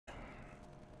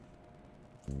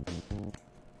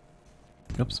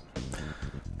Oops.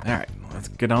 Alright, let's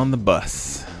get on the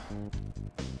bus.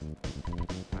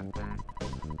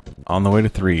 On the way to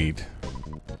Threed.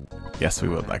 Yes, we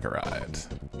would like a ride.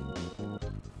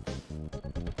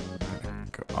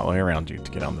 Go all the way around you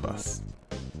to get on the bus.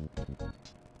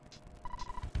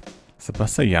 Is the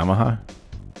bus say Yamaha?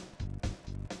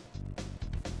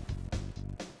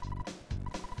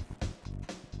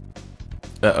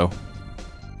 Uh-oh.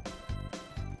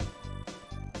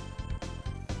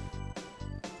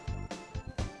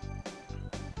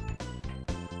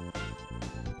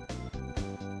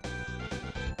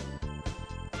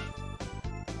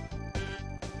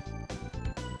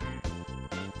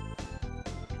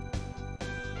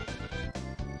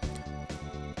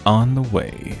 On the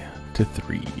way to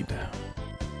Threed.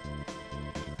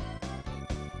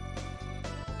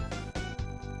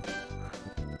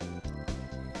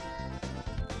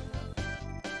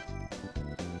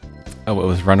 Oh, it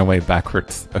was Runaway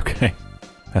backwards. Okay,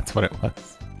 that's what it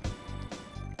was.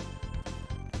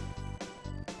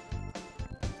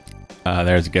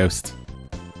 There's a ghost.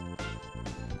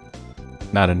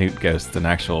 Not a newt ghost, an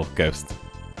actual ghost.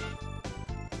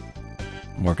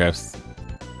 More ghosts.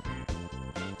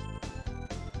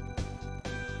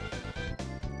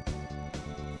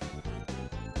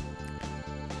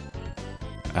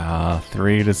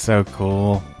 Threed is so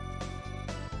cool.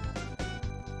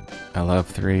 I love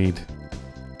Threed.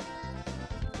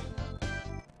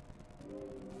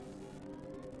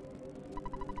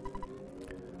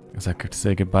 Guess I could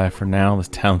say goodbye for now. This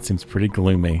town seems pretty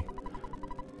gloomy.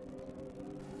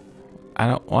 I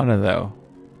don't want to though.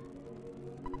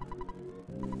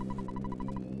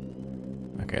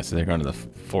 Okay, so they're going to the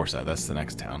Forza. That's the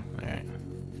next town. Alright.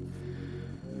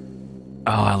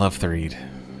 Oh, I love Threed.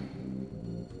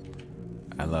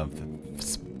 I love the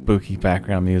spooky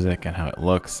background music and how it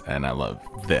looks, and I love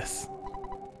this.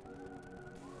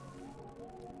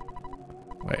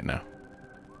 Wait, no.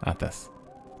 Not this.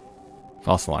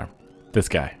 False alarm. This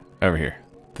guy. Over here.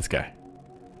 This guy.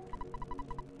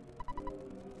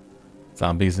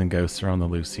 Zombies and ghosts are on the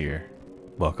loose here.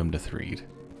 Welcome to Threed.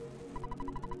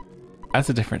 That's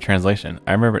a different translation.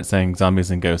 I remember it saying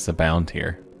zombies and ghosts abound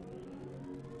here.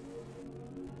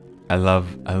 I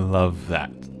love that.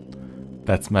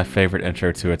 That's my favorite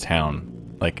intro to a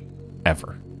town, like,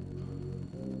 ever.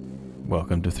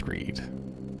 Welcome to Threed.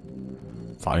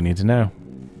 That's all you need to know.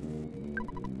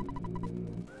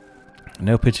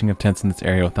 No pitching of tents in this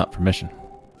area without permission.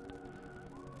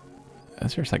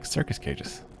 Those are like circus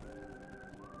cages.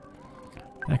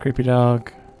 That creepy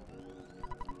dog.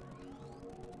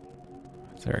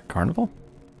 Is there a carnival?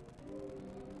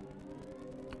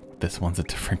 This one's a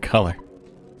different color.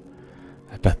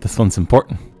 I bet this one's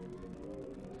important.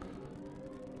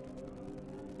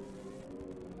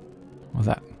 What's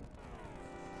that?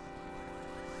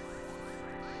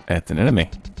 It's an enemy.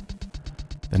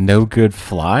 The no good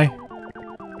fly?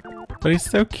 But he's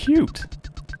so cute.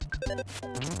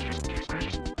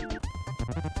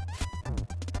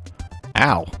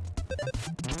 Ow.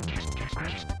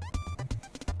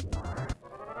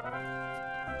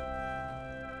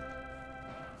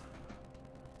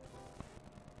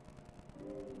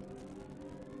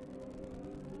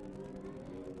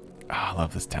 I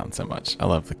love this town so much. I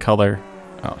love the color.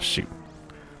 Oh, shoot.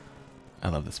 I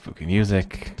love the spooky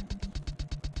music.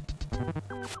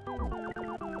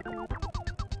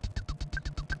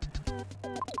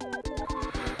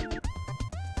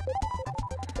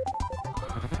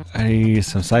 I need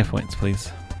some sci points,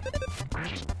 please.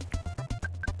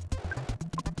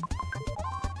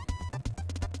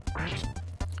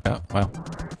 Oh, well.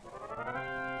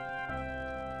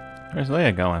 Where's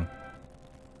Leia going?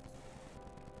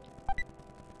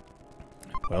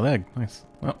 Well, egg. Nice.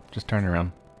 Well, just turn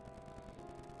around.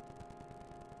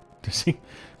 Does she?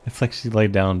 It's like she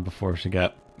laid down before she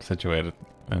got situated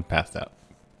and passed out.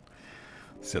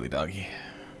 Silly doggy.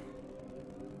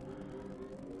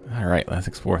 Alright, let's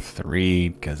explore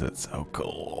Threed because it's so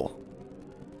cool.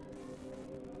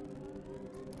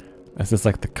 This is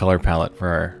like the color palette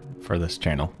for this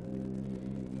channel.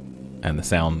 And the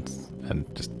sounds and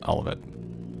just all of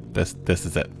it. This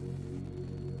is it.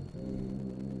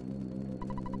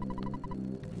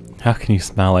 How can you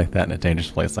smile like that in a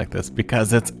dangerous place like this?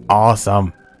 Because it's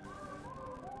awesome!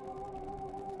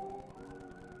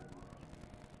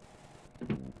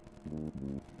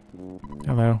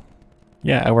 Hello.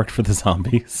 Yeah, I worked for the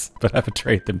zombies, but I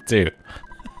betrayed them too.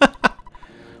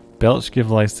 Belch give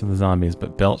life to the zombies,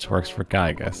 but Belch works for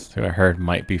Gygus, who I heard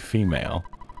might be female.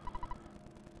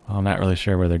 Well, I'm not really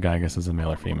sure whether Gygus is a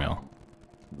male or female.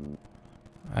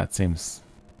 That seems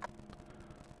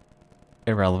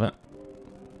irrelevant.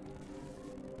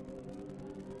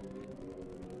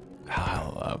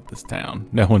 this town.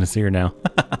 No one is here now.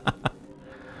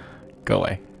 Go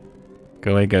away.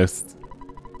 Go away, ghosts.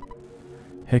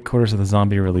 Headquarters of the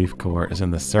Zombie Relief Corps is in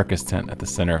the circus tent at the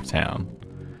center of town.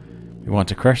 We want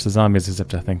to crush the zombies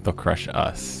except I think they'll crush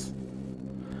us.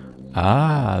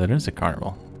 Ah, there is a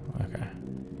carnival. Okay.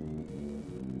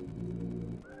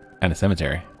 And a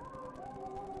cemetery.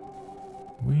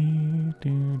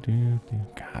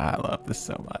 God, I love this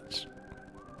so much.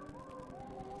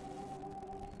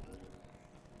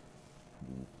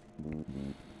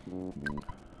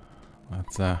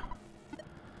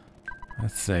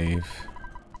 Let's save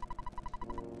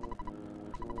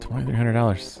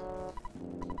 $2,300.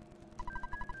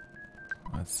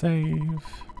 Let's save.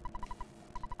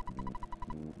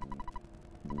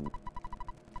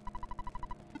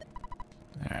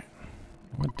 Alright.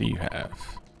 What do you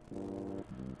have?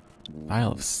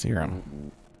 Vial of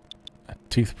serum. A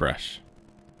toothbrush.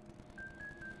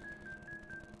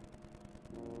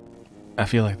 I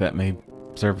feel like that may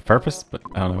serve a purpose, but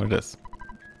I don't know what it is.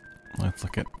 Let's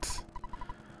look at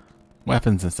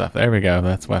weapons and stuff. There we go.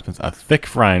 That's weapons. A thick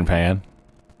frying pan.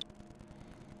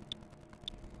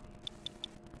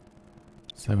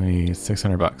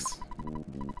 600 bucks.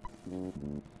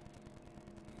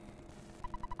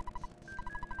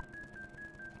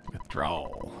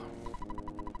 Withdrawal.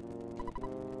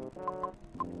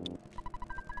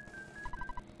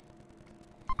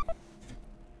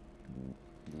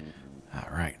 All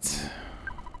right.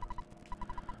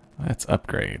 Let's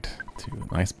upgrade to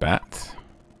a nice bat.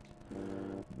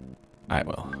 I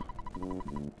will.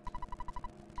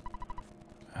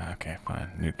 Okay,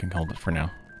 fine. Newt can hold it for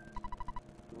now.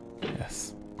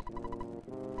 Yes.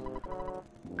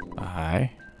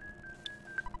 Aye.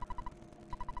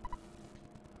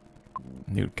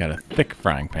 Newt got a thick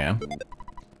frying pan.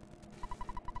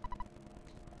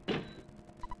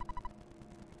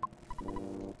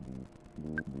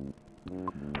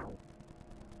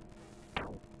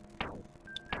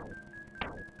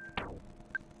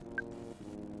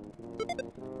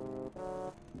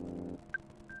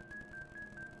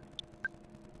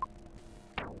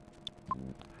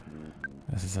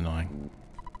 This is annoying.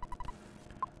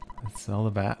 Let's sell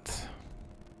the bat.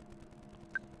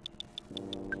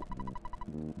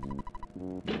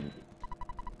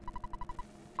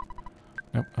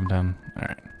 Nope, I'm done.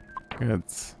 Alright.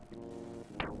 Goods.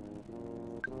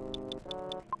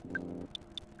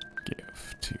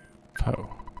 Give to Poe.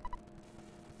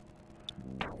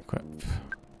 Equip.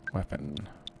 Weapon.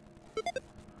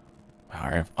 Wow,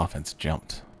 our offense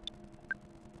jumped.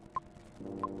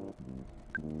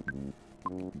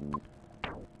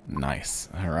 Nice.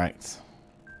 Alright.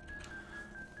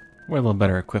 We're a little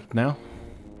better equipped now.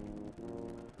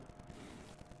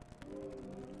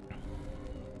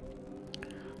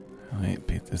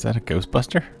 Wait, is that a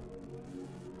Ghostbuster?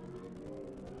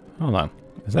 Hold on.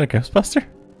 Is that a Ghostbuster?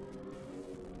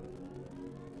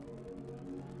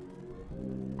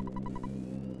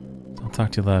 Don't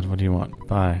talk too loud. What do you want?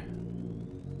 Bye.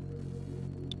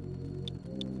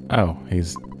 Oh,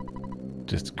 he's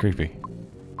just creepy.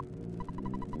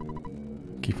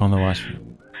 Keep on the watch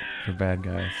for bad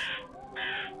guys.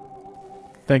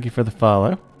 Thank you for the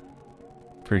follow.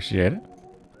 Appreciate it.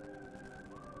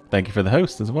 Thank you for the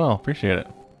host as well. Appreciate it.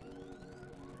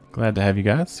 Glad to have you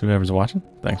guys, whoever's watching.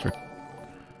 Thanks for...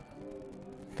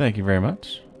 Thank you very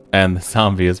much. And the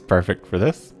zombie is perfect for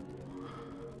this.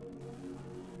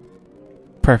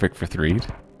 Perfect for Threed.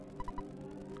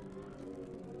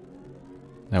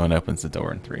 No one opens the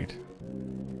door in Threed.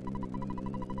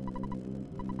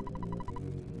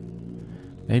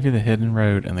 Maybe the hidden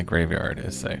road and the graveyard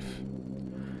is safe.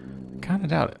 Kinda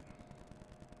doubt it.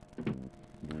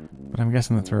 But I'm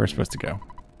guessing that's where we're supposed to go.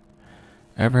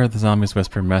 Ever heard the zombies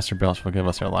whisper, Master Belch will give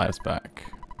us our lives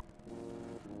back?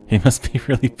 He must be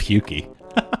really pukey.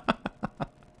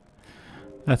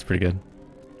 That's pretty good.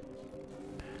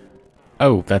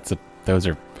 Oh, those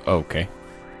are, okay.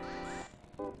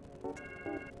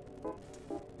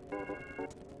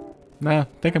 Nah, I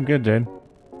think I'm good, Jade.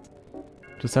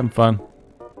 Just having fun.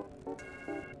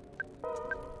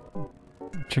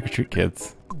 Trick or treat,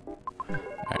 kids.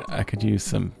 Alright, I could use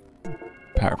some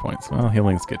PowerPoints. Well,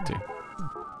 healing's good too.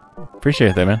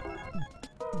 Appreciate that, man.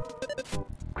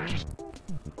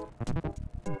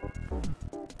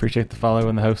 Appreciate the follow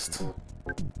and the host.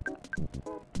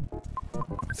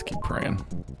 Let's keep praying.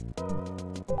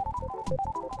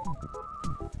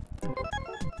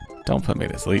 Don't put me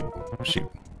to sleep.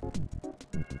 Shoot.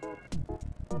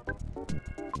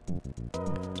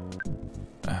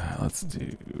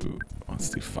 Let's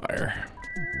do fire.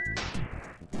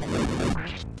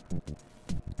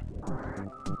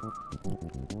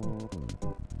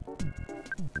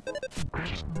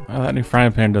 Oh, that new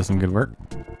frying pan does some good work.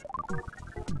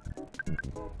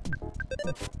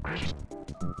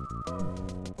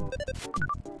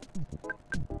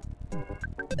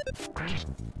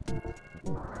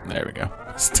 There we go.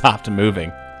 Stopped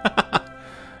moving.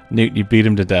 Newt, you beat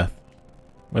him to death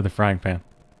with a frying pan.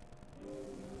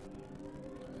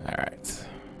 Alright. It's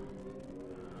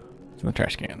in the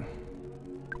trash can.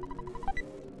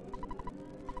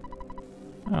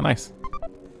 Oh, nice.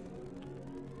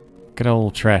 Good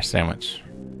old trash sandwich.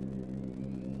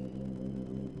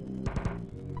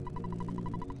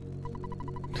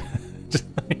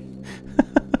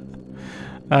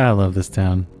 I love this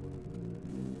town.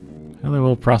 Hello,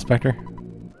 old prospector.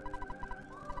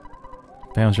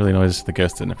 Bam's really noticed the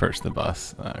ghost didn't approach the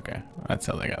bus. Okay, that's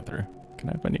how they got through. Can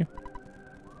I open you?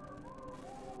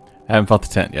 I haven't fought the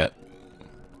tent yet.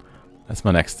 That's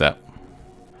my next step.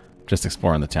 Just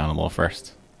exploring the town a little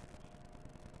first.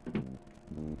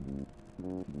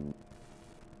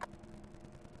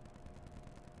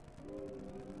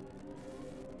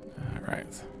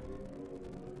 Alright.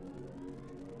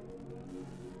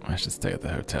 I should stay at the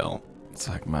hotel. It's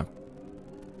like my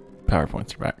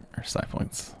PowerPoints are back, or side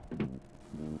points.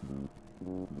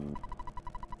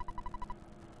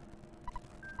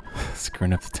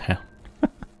 Screwing up the town. I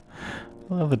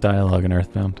love the dialogue in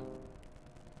Earthbound.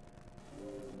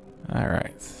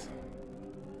 Alright.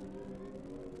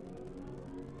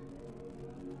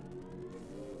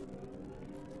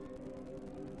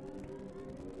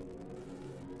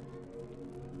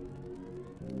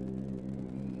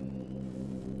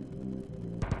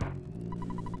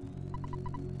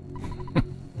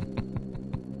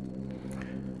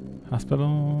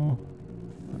 Hospital.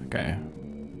 Okay.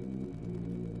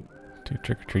 2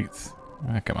 trick-or-treats.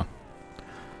 Ah, come on.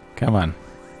 Come on.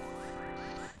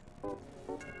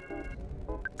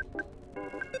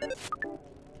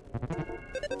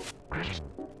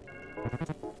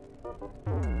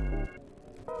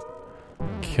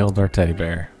 Killed our teddy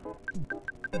bear.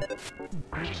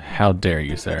 How dare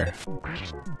you, sir?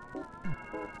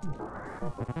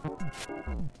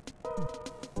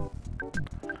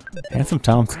 Handsome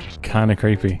Tom's kind of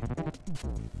creepy.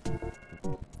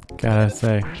 Gotta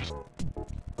say.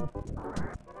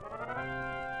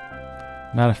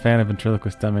 Not a fan of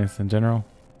ventriloquist dummies in general.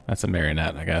 That's a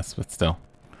marionette, I guess, but still.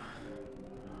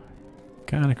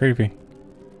 Kind of creepy.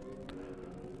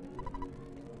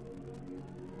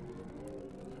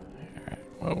 Alright,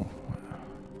 whoa.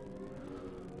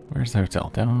 Where's the hotel?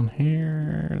 Down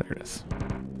here. There it is.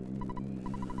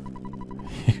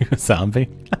 You a zombie?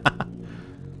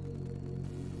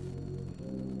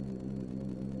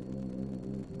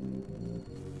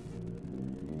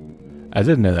 I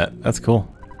didn't know that. That's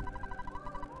cool.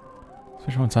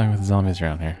 Especially when talking with the zombies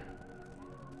around here.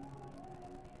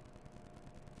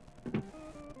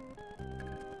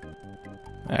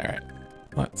 Alright.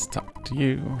 Let's talk to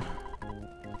you.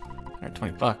 Alright,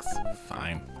 $20.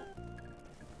 Fine.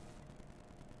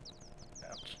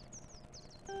 Ouch.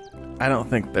 I don't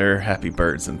think they're happy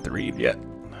birds in 3 yet.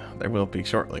 There will be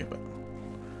shortly, but...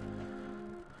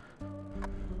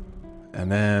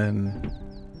 And then...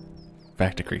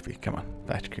 Back to creepy. Come on.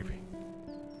 Back to creepy.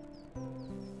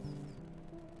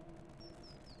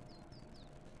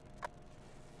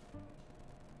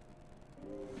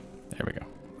 There we go.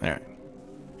 Alright.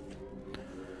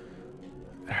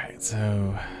 Alright,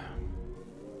 so...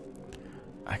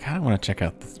 I kind of want to check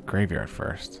out this graveyard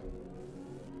first.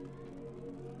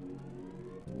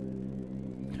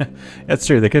 That's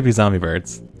true. They could be zombie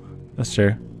birds. That's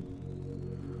true.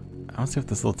 I want to see what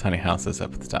this little tiny house is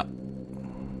up at the top.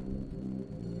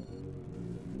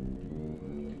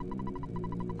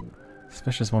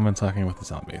 Suspicious woman talking with the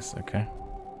zombies. Okay.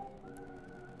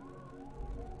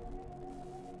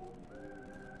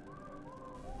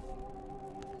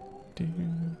 Do,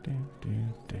 do, do,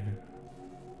 do.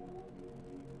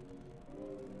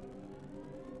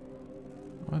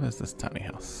 What is this tiny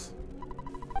house?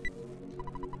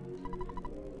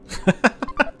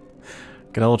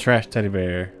 Good old trash teddy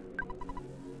bear.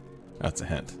 That's a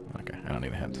hint. Okay, I don't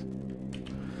need a hint.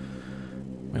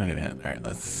 We don't need a hint. Alright,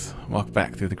 let's walk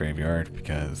back through the graveyard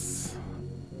because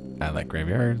I like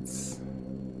graveyards.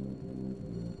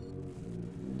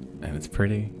 And it's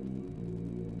pretty.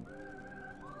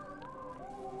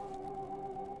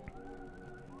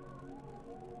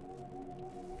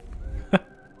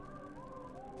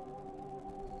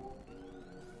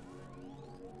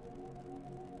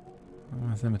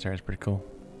 The cemetery is pretty cool.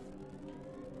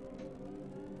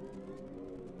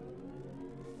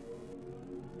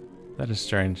 That is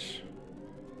strange.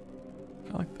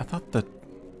 I thought that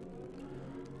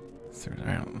So,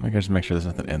 let me just make sure there's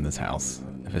nothing in this house.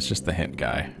 If it's just the hint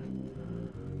guy,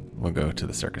 we'll go to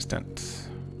the circus tent.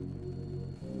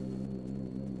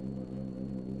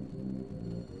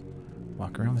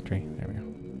 Walk around the tree. There we go.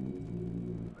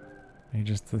 Are you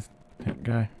just the hint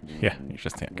guy? Yeah, you're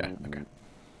just the hint guy. Okay.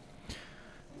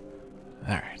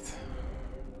 Alright.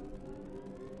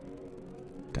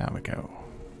 Down we go.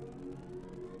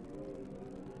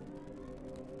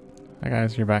 Hi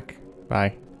guys, you're back.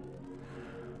 Bye.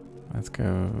 Let's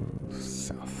go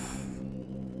south.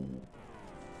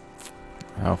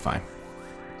 Oh, fine.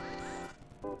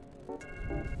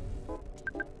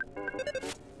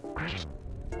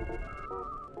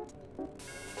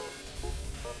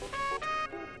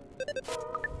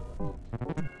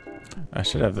 I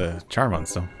should have the charm on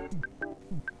still.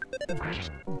 I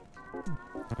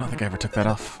don't think I ever took that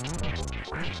off.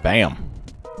 Bam!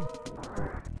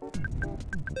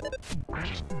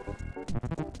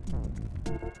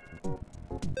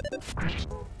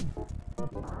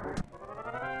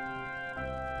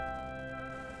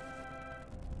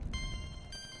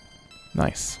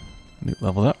 Nice. Newt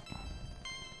leveled up.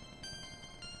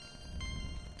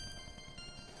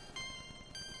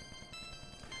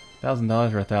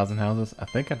 $1,000 for 1,000 houses? I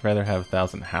think I'd rather have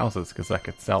 1,000 houses because I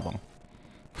could sell them.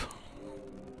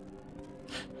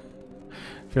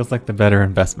 Feels like the better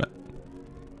investment.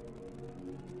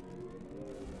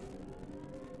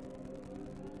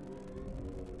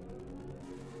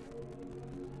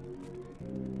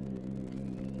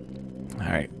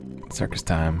 Alright, circus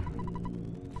time.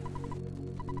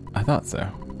 I thought so.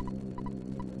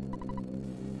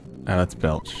 Oh, that's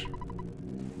Belch.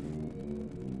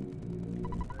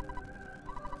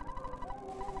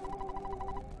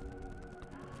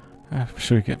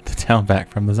 Should we get the town back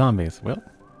from the zombies? Well,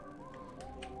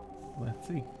 let's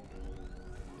see.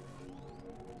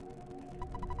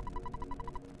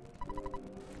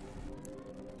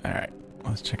 Alright,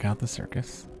 let's check out the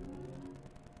circus.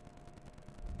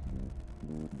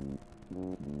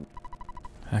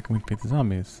 How can we beat the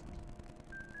zombies?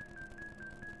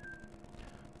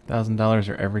 $1,000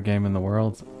 or every game in the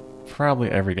world? Probably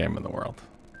every game in the world.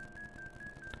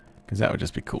 Because that would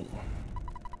just be cool.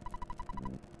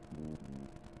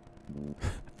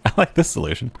 I like this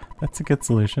solution. That's a good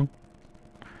solution.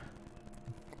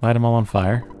 Light them all on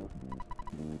fire.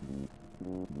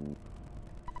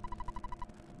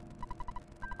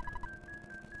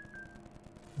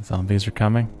 The zombies are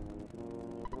coming.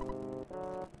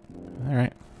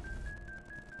 Alright.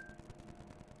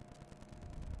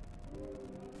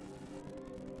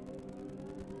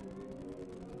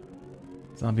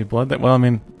 Zombie blood that, well, I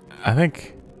mean, I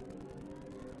think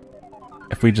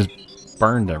if we just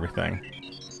burned everything,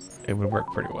 it would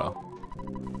work pretty well.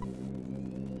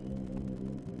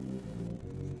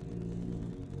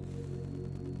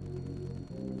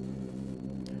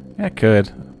 Yeah, it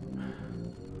could.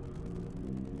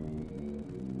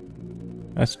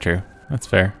 That's true. That's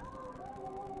fair.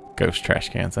 Ghost trash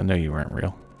cans. I know you weren't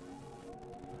real.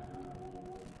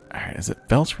 Alright, is it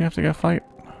Belch we have to go fight?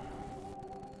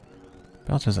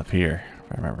 Belch is up here,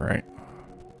 if I remember right.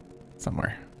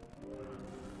 Somewhere.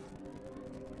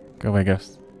 Go away,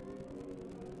 ghost.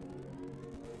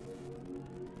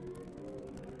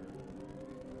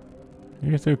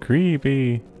 You're so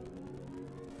creepy.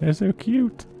 They're so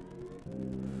cute.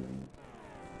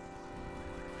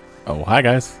 Oh, hi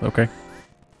guys. Okay.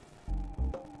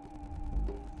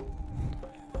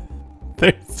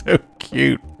 They're so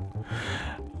cute.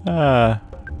 Ow.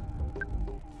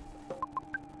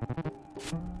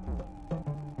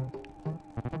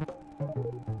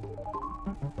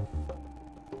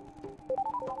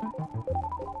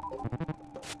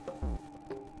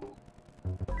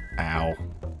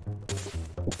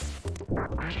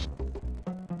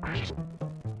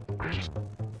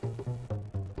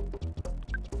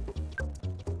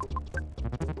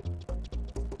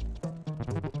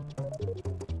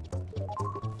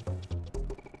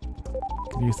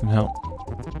 Could use some help.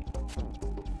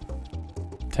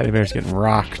 Teddy bear's getting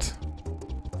rocked.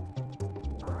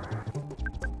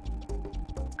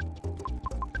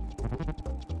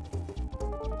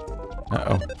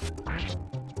 Uh-oh.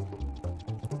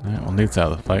 Alright, well, Newt's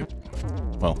out of the fight.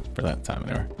 Well, for that time,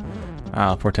 anyway.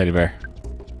 Ah, poor teddy bear.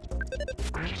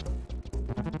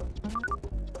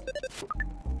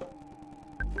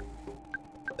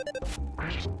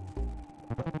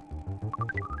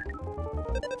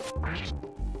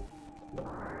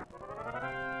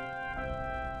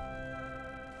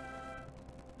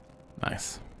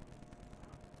 Nice.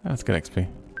 That's good XP.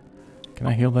 Can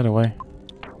I heal that away?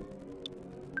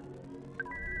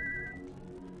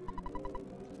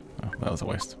 Oh, that was a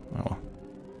waste. Oh well.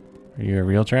 Are you a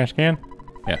real trash can?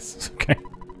 Yes. Okay.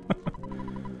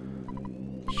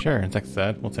 Sure, insect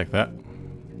sad. We'll take that.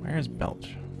 Where's Belch?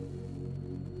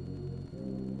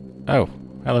 Oh,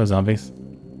 hello zombies.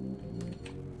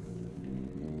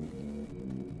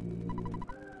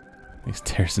 He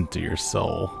stares into your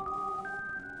soul.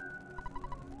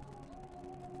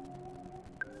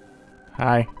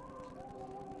 Hi.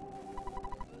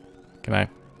 Can I?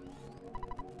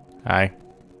 Hi.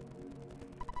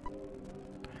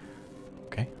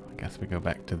 Okay, I guess we go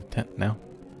back to the tent now.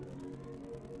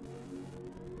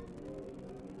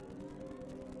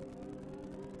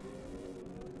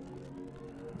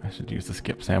 I should use the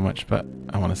skip sandwich, but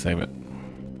I want to save it.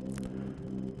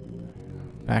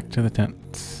 Back to the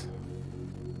tent.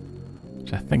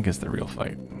 Which I think is the real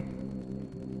fight.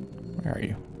 Where are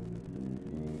you?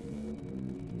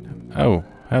 Oh,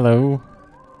 hello.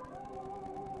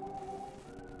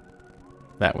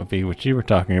 That would be what you were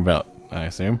talking about, I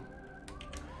assume.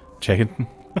 Chicken.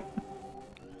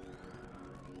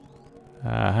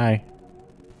 Hi.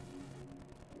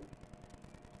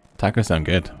 Tacos sound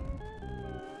good.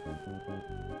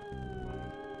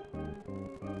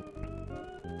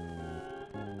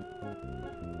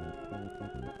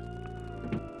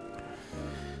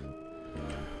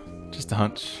 Just a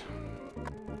hunch.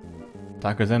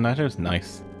 Tacos and nachos?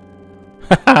 Nice.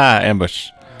 Haha, ambush.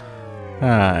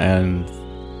 And...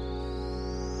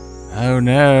 oh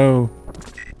no!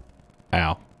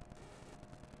 Ow.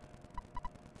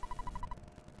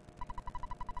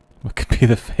 What could be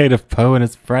the fate of Poe and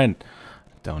his friend?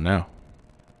 Don't know.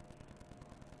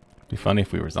 It'd be funny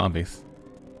if we were zombies.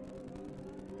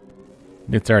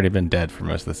 It's already been dead for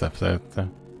most of this episode, so...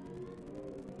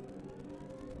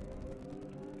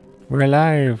 we're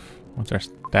alive! What's our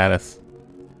status?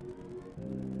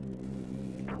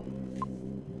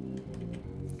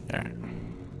 Alright.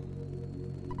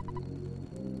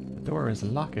 The door is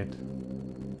locked.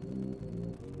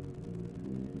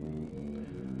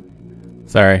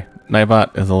 Sorry,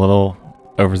 Nightbot is a little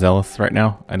overzealous right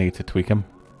now. I need to tweak him.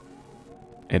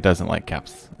 It doesn't like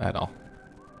caps at all.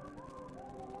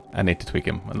 I need to tweak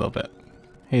him a little bit.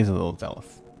 He's a little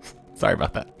zealous. Sorry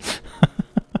about that.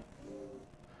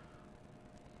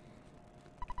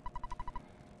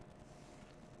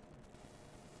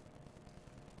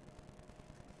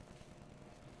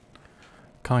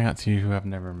 Calling out to you who I've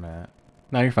never met.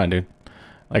 No, you're fine, dude.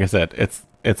 Like I said, it's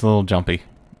a little jumpy.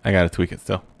 I gotta tweak it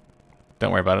still.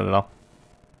 Don't worry about it at all.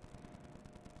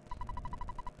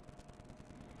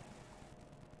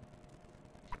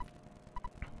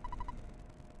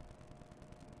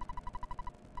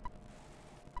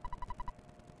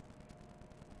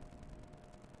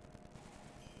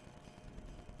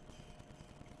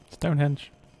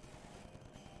 Stonehenge.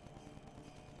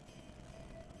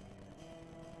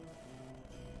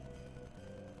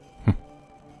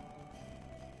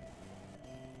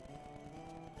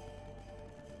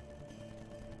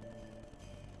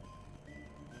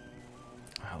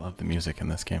 I love the music in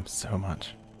this game so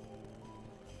much.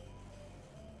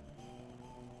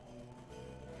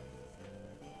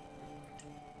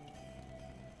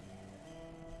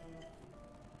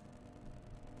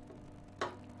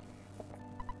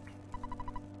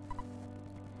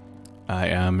 I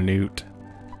am Newt.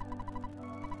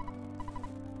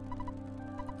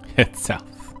 It's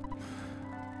south.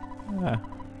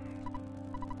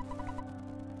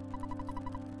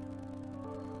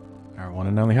 Our one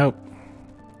and only hope.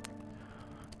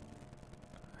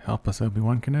 Help us,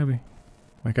 Obi-Wan Kenobi.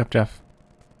 Wake up, Jeff.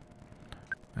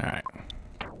 Alright.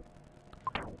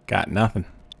 Got nothing.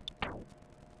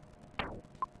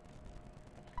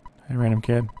 Hey, random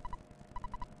kid.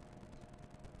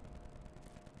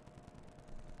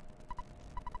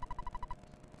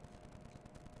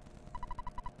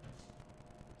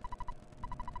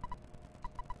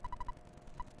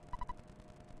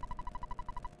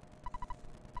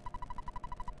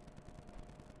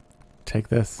 Take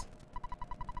this.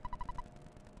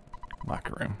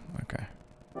 Locker room. Okay.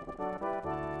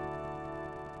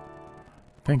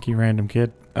 Thank you, random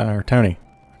kid. Or Tony.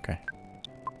 Okay.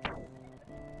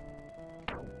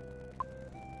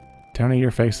 Tony,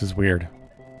 your face is weird.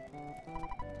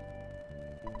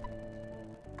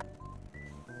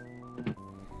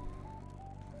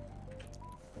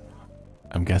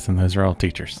 I'm guessing those are all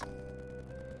teachers.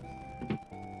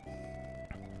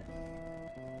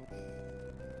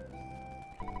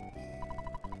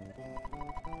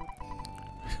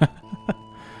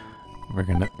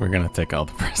 We're gonna take all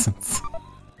the presents.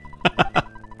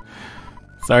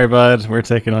 Sorry, bud. We're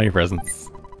taking all your presents.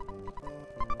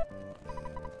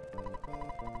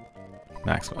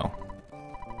 Maxwell.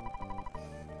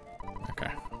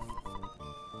 Okay.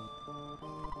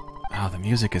 Oh, the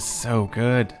music is so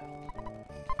good.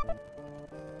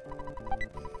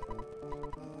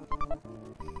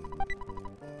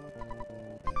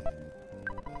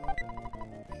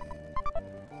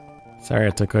 Sorry I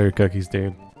took all your cookies,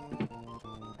 dude.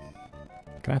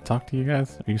 Can I talk to you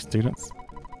guys? Are you students?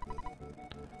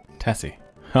 Tessie.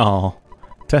 Oh,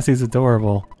 Tessie's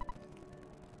adorable.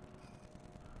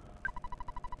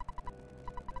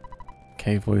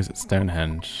 Cave boys at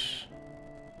Stonehenge.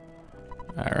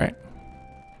 Alright.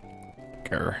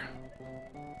 Grr.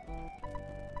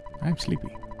 I'm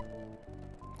sleepy.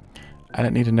 I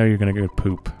didn't need to know you're gonna go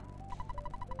poop.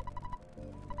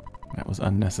 That was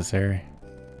unnecessary.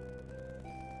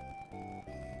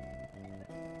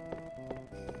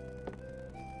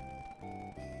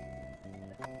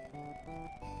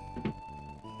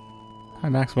 Hi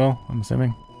Maxwell, I'm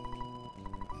assuming.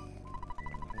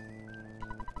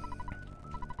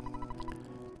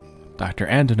 Dr.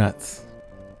 Andonuts.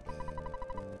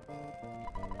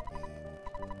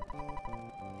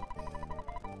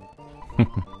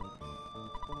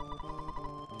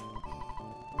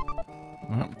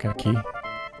 Oh, got a key.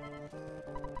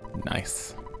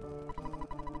 Nice.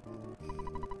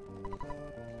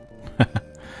 I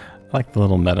like the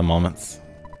little meta moments.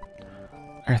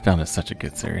 Earthbound is such a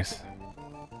good series.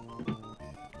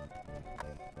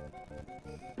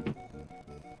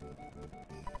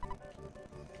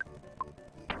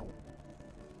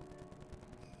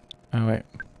 Oh wait.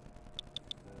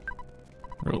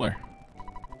 Ruler.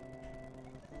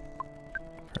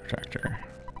 Protractor.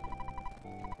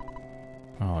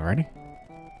 Alrighty.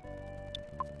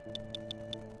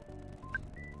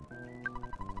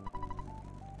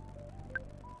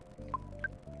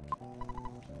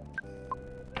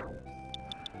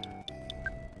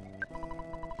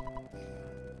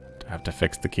 Do I have to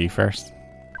fix the key first?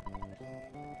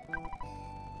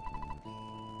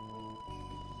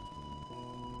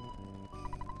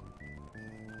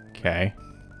 Okay.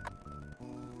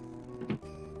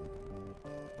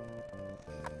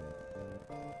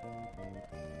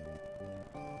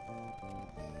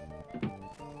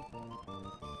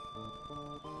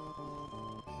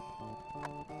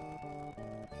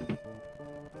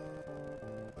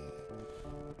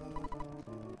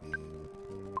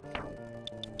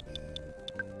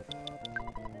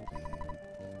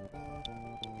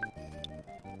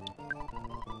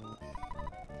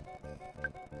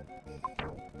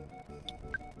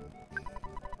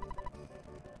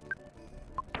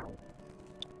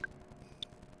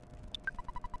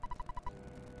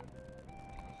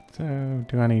 So,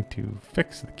 do I need to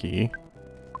fix the key?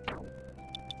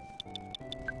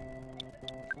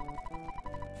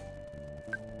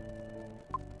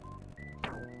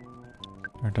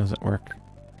 Or does it work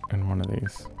in one of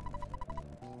these?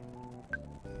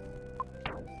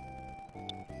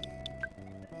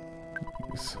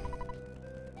 These.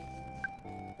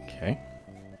 Okay.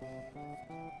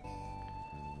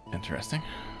 Interesting.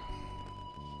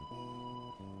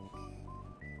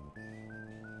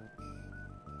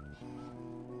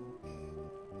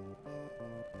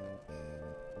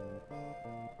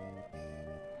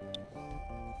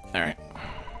 All right.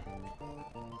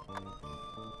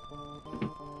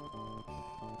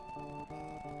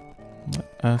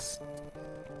 Let us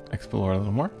explore a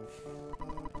little more.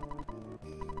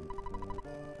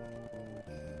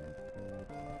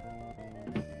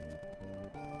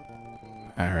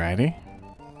 Alrighty.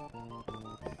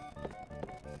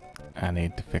 I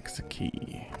need to fix a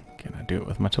key. Can I do it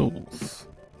with my tools?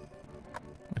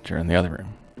 Which are in the other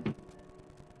room.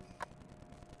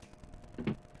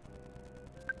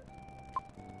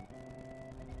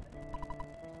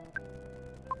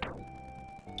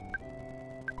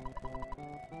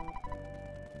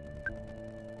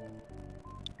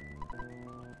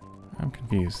 I'm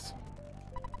confused.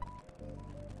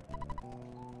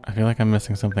 I feel like I'm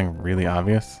missing something really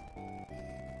obvious.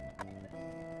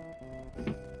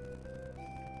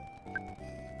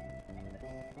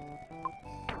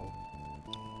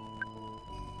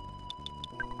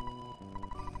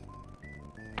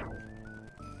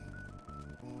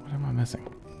 What am I missing?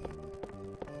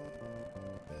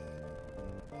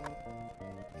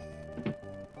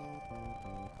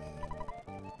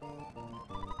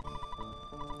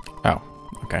 Oh,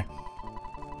 okay.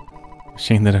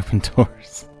 Machine that opened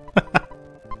doors.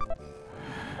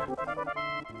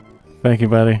 Thank you,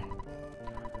 buddy.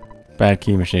 Bad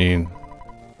key machine.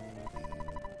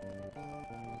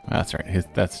 That's right.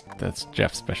 That's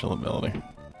Jeff's special ability.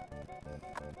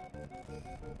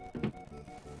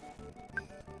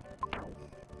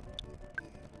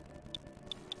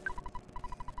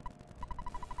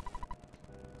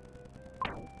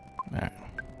 Alright.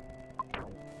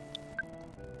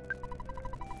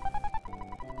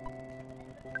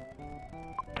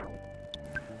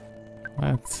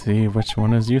 Let's see which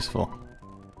one is useful.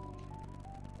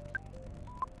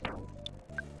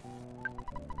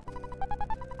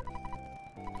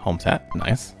 Holmes hat,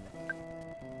 nice.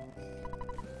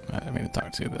 I mean to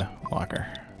talk to the locker.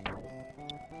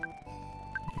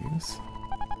 Use.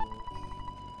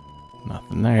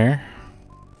 Nothing there.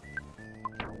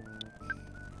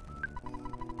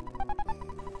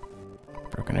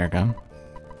 Broken air gun.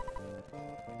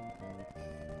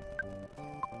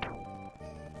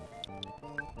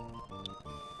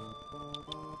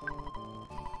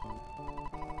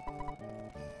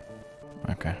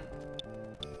 Okay.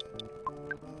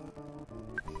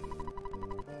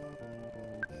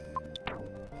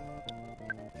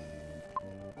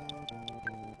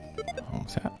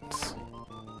 Holmes hats.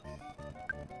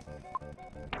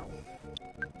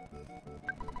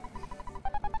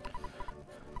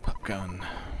 Pop gun.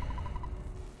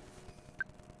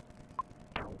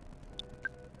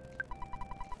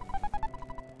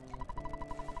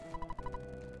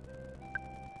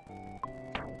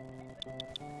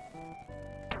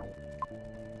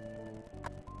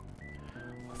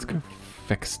 Let's go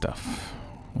fix stuff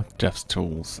with Jeff's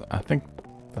tools. I think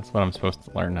that's what I'm supposed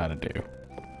to learn how to do.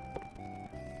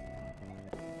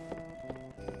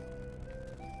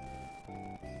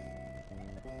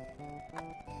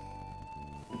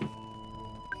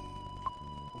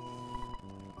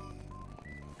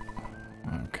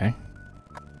 Okay.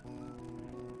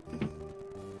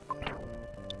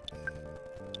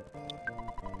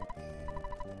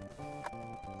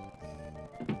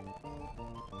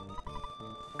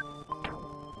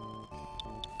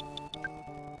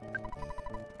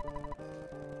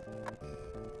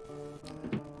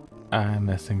 I'm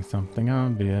missing something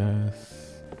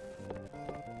obvious.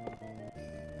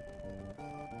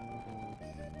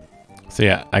 So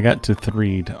yeah, I got to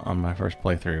 3 on my first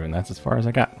playthrough, and that's as far as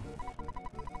I got.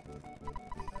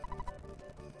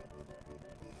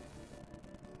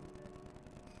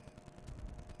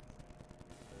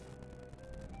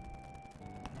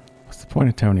 What's the point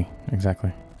of Tony,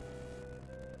 exactly?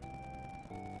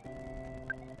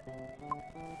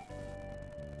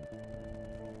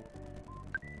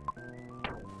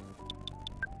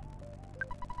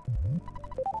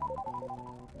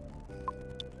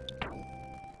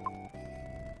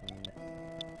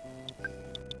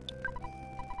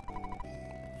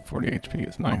 HP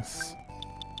is nice.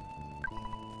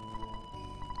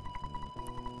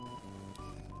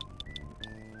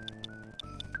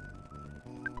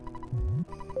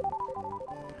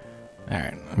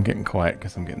 Alright, I'm getting quiet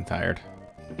because I'm getting tired.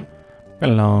 Been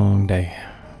a long day.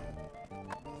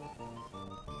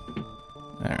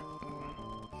 Alright.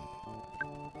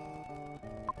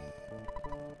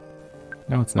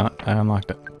 No, it's not. I unlocked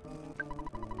it.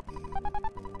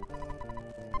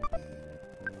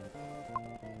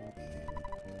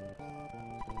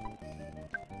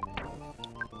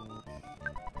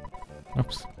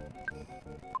 Oops.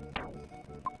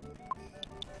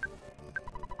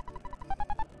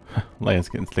 Leia's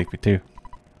getting sleepy too.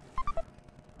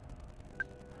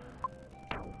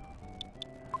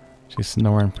 She's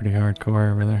snoring pretty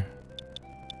hardcore over there.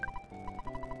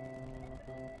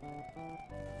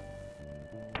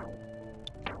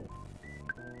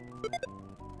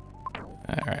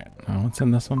 Alright, now what's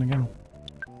in this one again?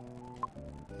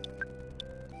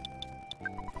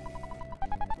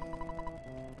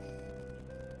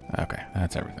 Okay,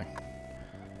 that's everything.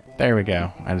 There we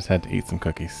go. I just had to eat some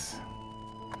cookies.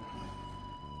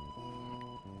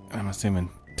 I'm assuming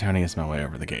Tony is my way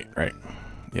over the gate, right?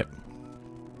 Yep.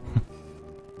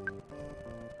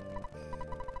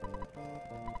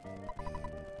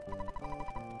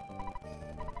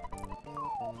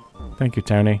 Thank you,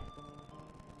 Tony.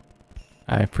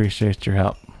 I appreciate your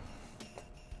help.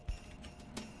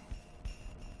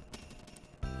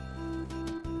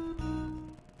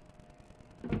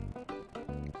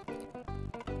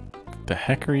 The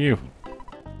heck are you?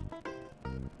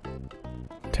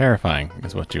 Terrifying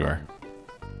is what you are.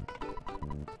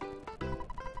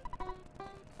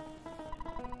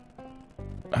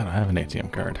 I don't have an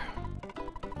ATM card.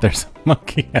 There's a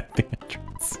monkey at the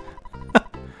entrance.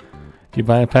 If you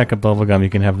buy a pack of bubblegum, you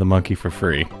can have the monkey for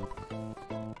free.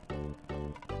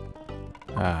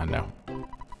 Ah, no.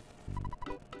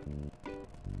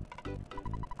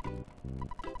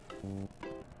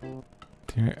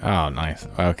 Oh, nice.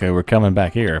 Okay, we're coming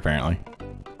back here, apparently.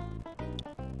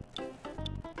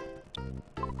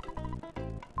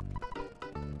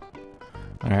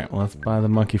 Alright, well, let's buy the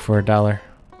monkey for $1.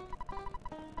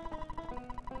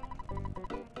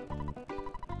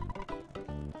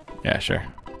 Yeah, sure.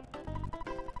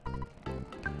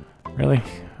 Really?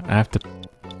 I have to...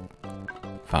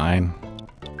 Fine.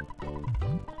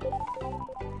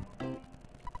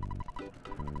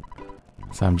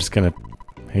 So I'm just gonna...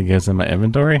 He goes in my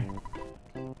inventory?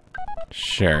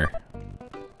 Sure.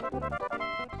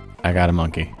 I got a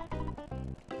monkey.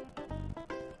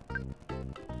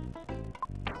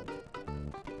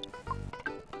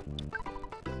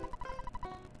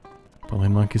 Bully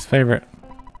monkey's favorite.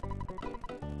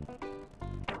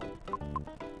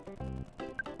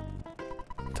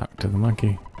 Talk to the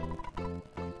monkey.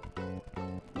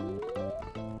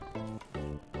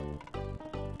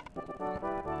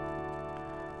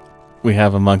 We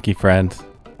have a monkey friend.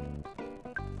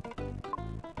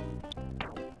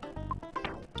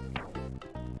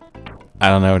 I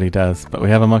don't know what he does, but we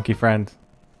have a monkey friend.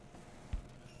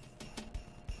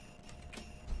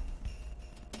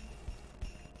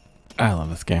 I love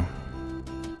this game.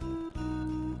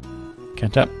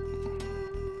 Catch up.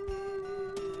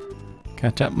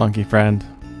 Catch up, monkey friend.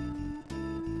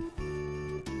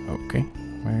 Okay,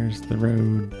 where's the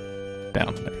road?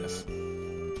 Down, there it is.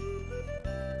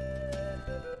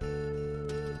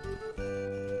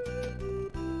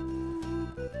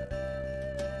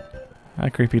 Hi,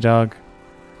 creepy dog.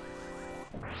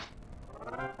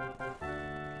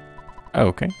 Oh,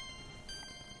 okay.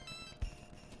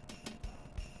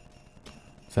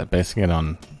 Is that basing it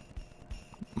on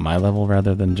my level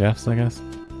rather than Jeff's, I guess?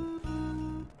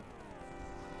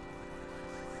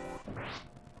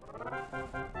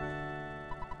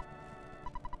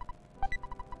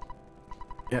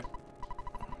 Yep.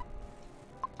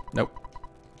 Nope.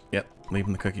 Yep,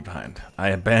 leaving the cookie behind. I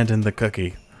abandoned the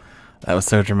cookie. That was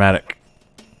so dramatic.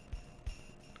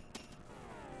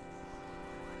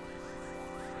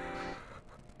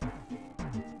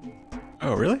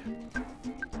 Oh, really?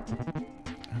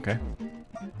 Okay.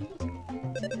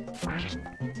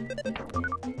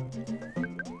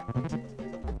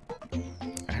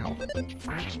 Ow.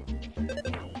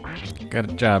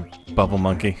 Good job, Bubble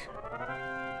Monkey.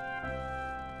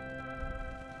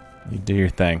 You do your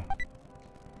thing.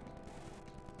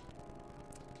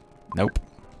 Nope.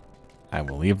 I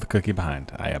will leave the cookie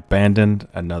behind. I abandoned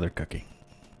another cookie.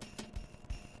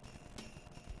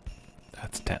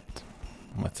 That's a tent.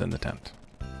 What's in the tent?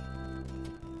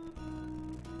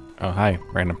 Oh, hi,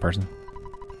 random person.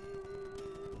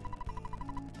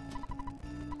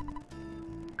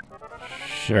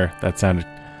 Sure, that's a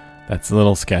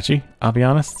little sketchy, I'll be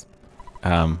honest.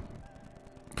 If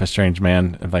a strange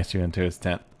man invites you into his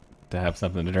tent to have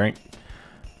something to drink,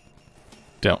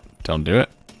 don't do it.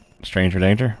 Stranger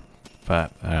danger.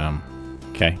 But,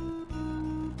 okay.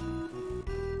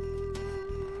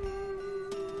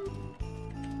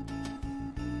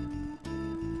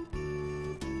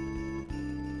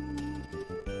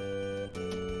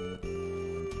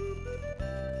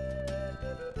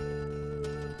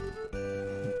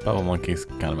 Bubble Monkey's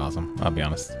kind of awesome, I'll be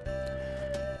honest.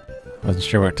 Wasn't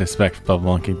sure what to expect from Bubble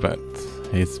Monkey, but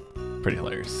he's pretty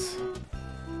hilarious.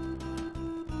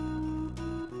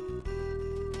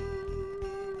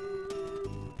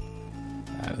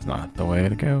 That is not the way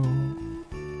to go.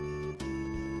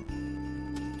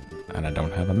 And I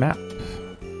don't have a map.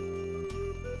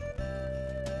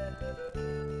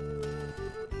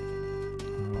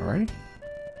 Alrighty.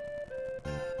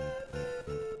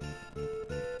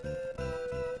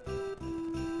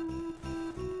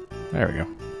 There we go.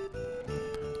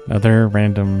 Another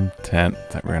random tent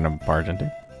that we're gonna barge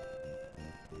into.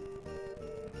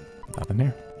 Nothing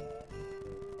here.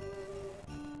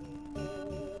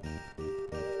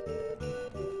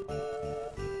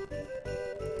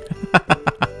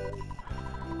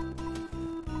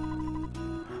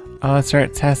 Oh, that's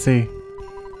right, Tessie.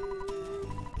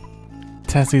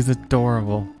 Tessie's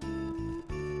adorable.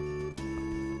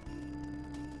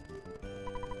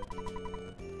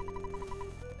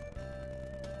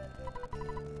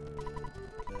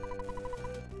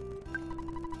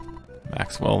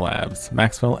 Maxwell Labs.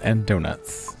 Maxwell and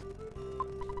Donuts.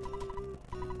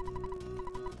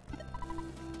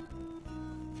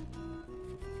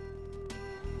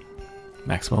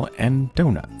 Maxwell and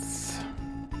Donuts.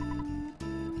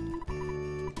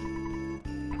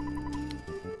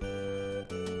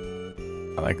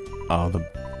 I like all the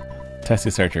Tessie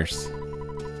searchers.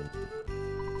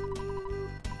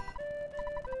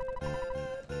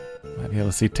 Might be able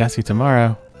to see Tessie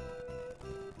tomorrow.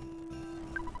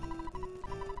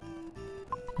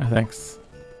 Oh, thanks.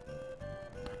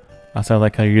 Also, I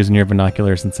like how you're using your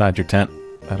binoculars inside your tent.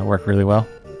 That'll work really well.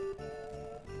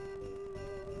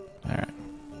 Alright.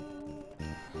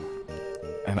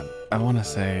 And I want to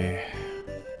say...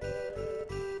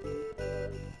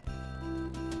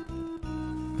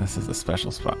 this is a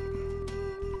special spot.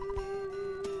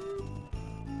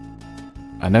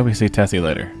 I know we see Tessie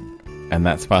later. And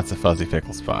that spot's a Fuzzy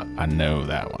Pickle spot. I know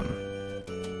that one.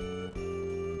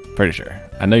 Pretty sure.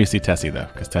 I know you see Tessie, though,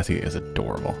 because Tessie is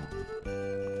adorable.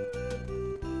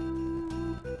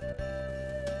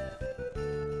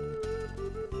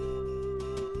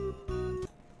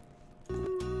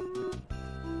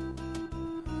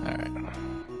 Alright.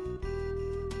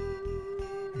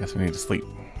 I guess we need to sleep.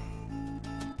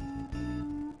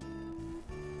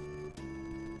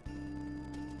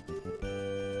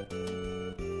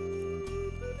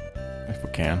 If we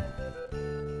can.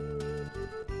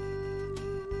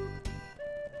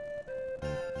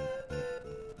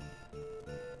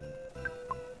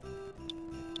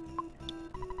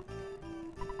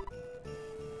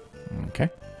 Okay.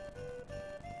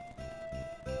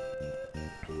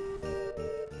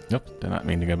 Nope, did not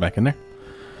mean to go back in there.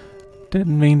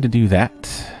 Didn't mean to do that.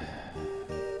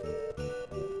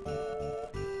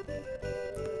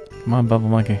 Come on, Bubble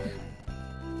Monkey.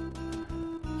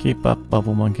 Keep up,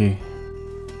 Bubble Monkey.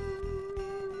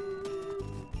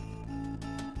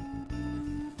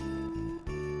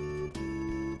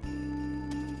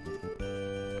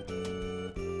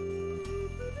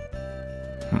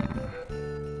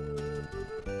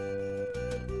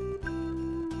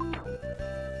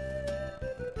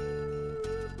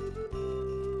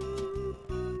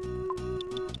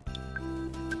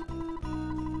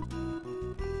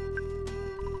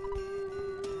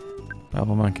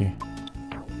 Bubble Monkey.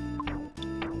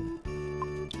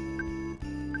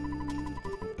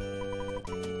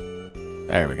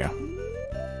 There we go.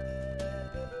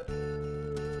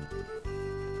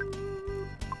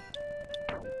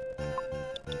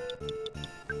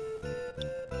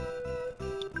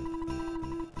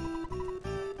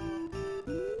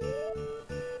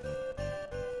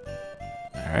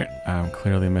 Alright, I'm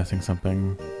clearly missing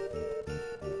something.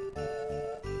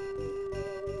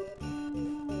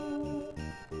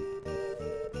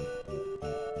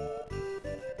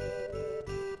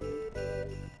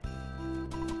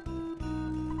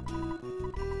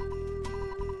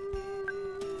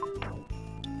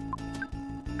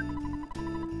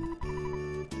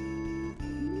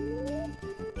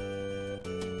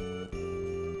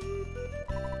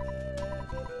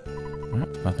 Well,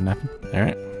 nothing happened.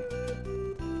 Alright.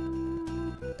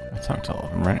 I talked to all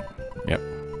of them, right? Yep.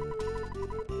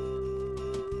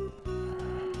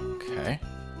 Okay.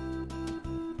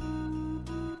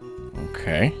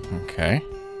 Okay, okay.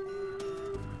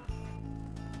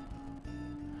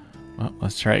 Well,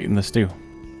 let's try eating the stew.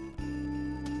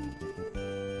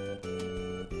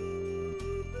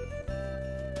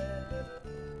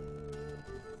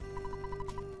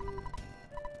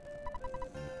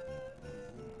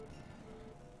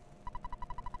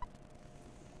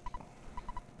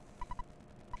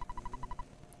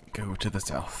 Go to the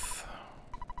south.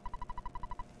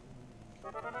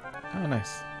 Oh,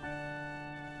 nice.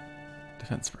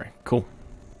 Defense spray. Cool.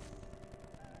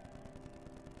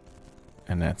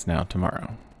 And that's now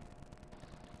tomorrow.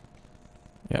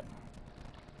 Yep.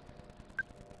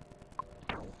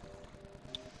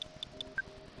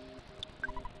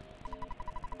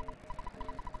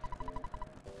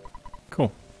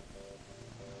 Cool.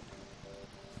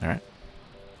 All right.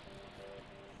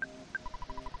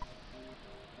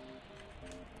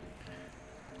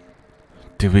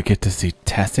 Did we get to see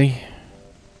Tessie?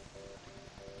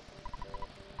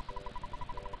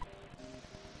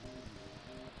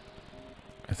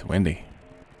 It's windy.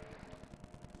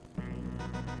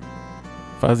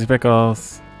 Fuzzy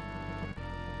Pickles.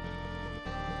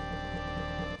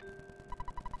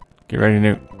 Get ready,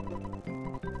 Newt.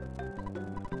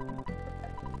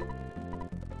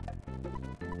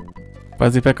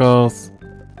 Fuzzy Pickles.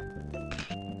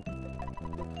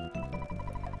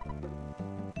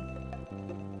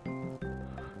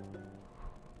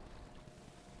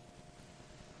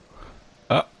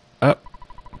 Up.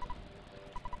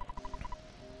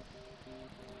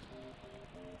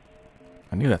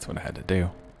 I knew that's what I had to do.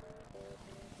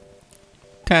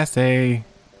 Tessie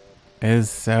is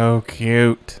so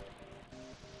cute.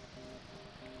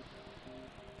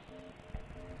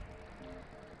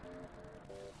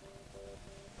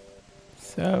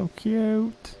 So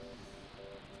cute.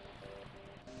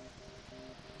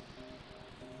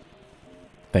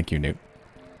 Thank you, Newt.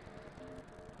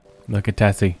 Look at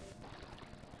Tessie.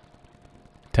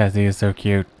 Tessie is so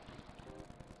cute.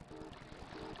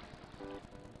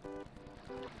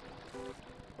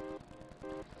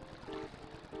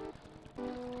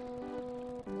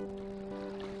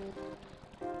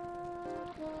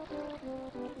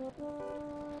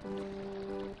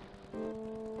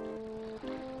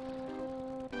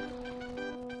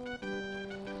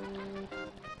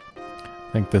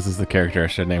 I think this is the character I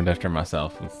should have named after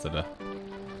myself instead of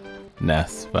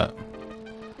Ness, but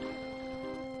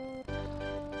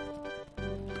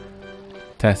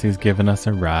Tessie's giving us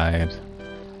a ride.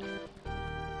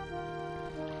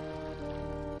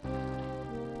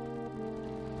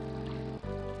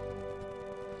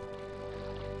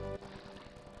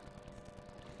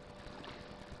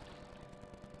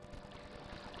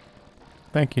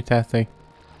 Thank you, Tessie.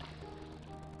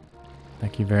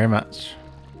 Thank you very much.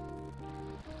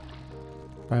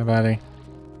 Bye, buddy.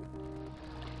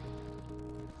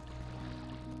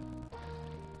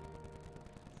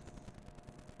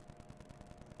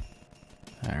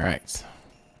 All right.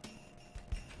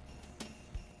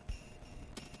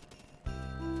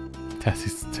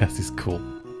 Tessie's cool.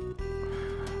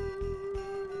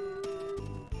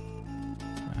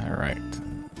 All right.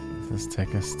 Does this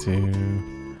take us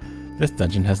to... This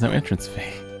dungeon has no entrance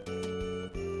fee.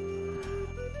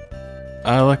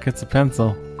 Oh, look, it's a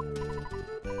pencil.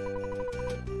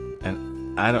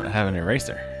 And I don't have an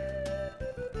eraser.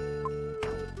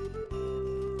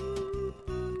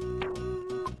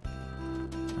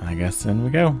 I guess in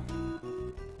we go.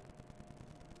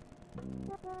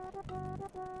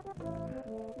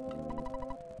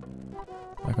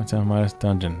 Welcome to Midas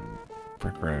Dungeon.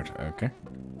 Brick Road, okay.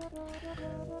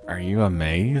 Are you a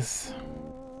maze?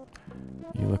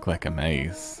 You look like a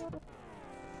maze.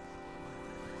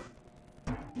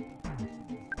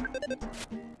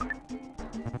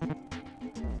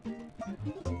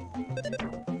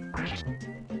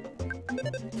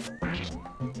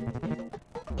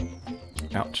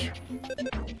 Ouch.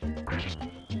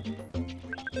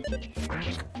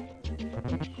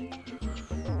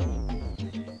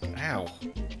 Ow.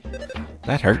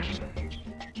 That hurt.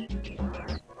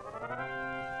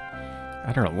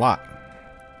 That hurt a lot.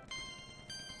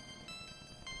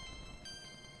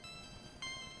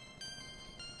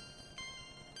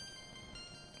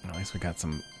 At least we got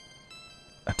some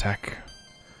attack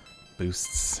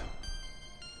boosts.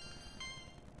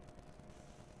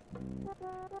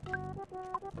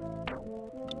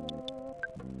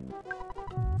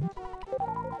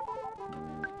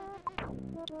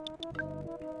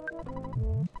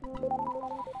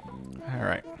 All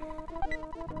right.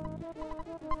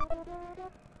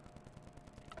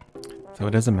 So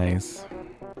it is a maze.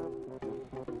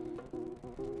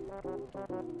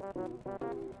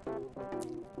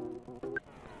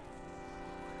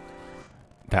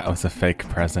 That was a fake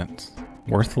present.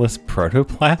 Worthless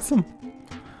protoplasm?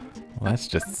 Well, that's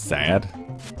just sad.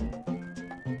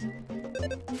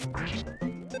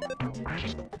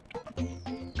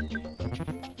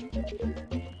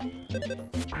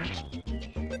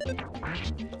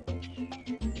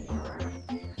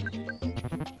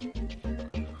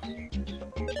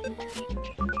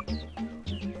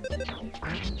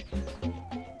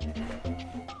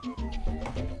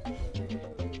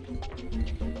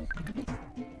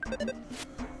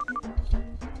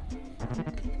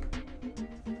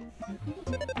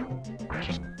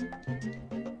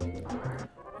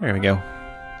 There we go.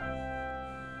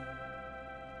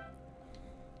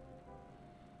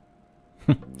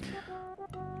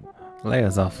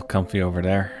 Leia's awful comfy over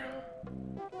there.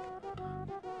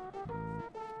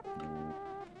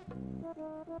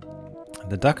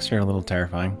 The ducks are a little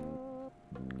terrifying.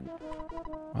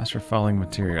 Watch for falling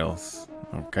materials.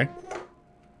 Okay.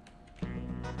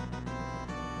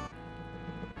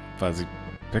 Fuzzy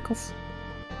pickles?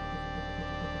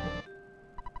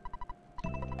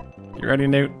 You ready,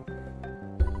 Newt?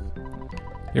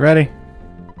 You ready?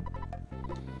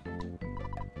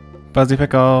 Fuzzy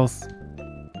pickles.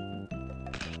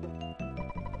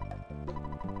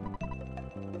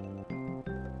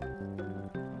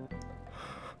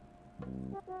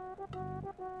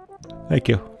 Thank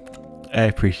you. I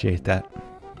appreciate that.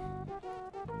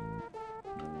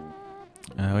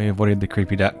 We avoided the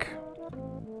creepy duck.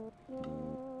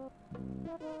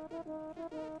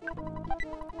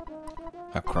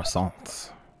 Croissants.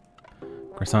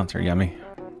 Croissants are yummy.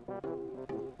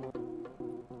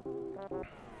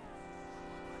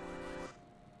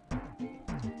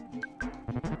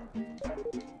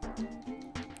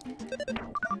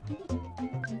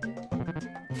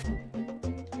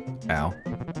 Ow.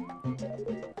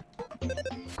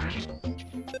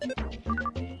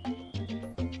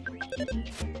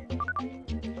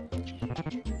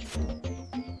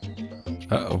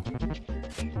 Uh-oh.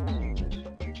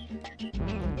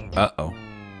 Uh-oh.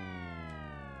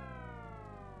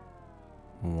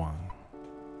 Wow.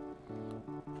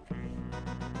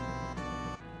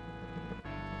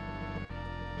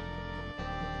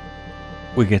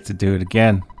 We get to do it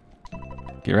again.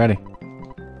 Get ready.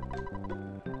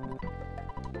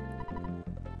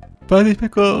 Fuzzy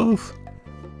pickles!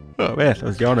 Oh man, I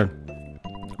was yawning.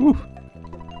 Woo.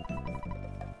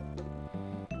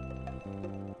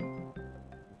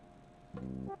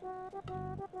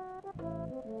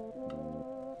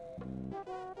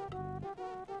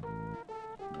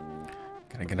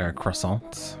 Gotta get our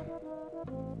croissants.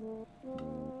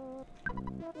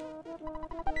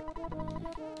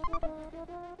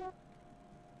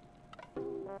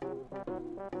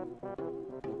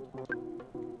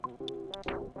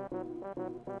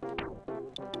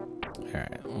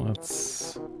 Alright,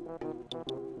 let's...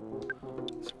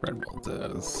 Spread roll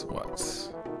does what?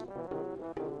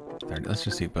 30. Let's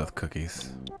just eat both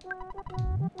cookies.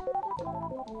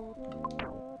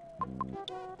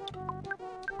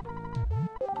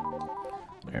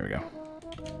 There we go.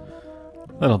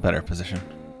 A little better position.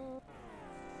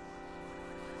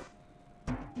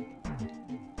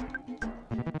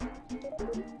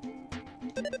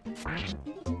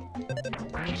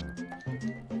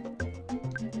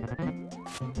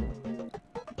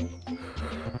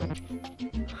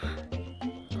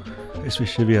 At least we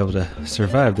should be able to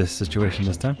survive this situation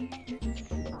this time.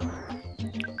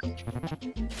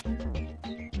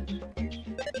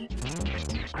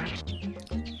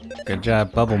 Good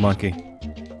job, Bubble Monkey.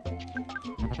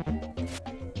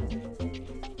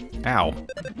 Ow.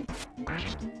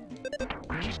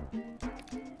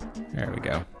 There we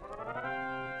go.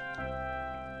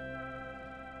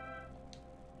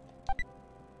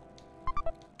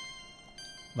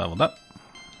 Leveled up.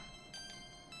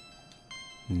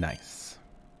 Nice.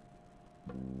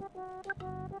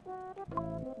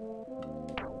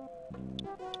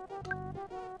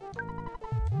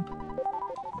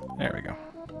 There we go.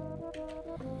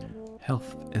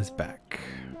 Health is back.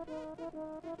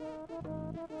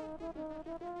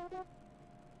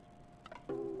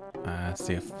 I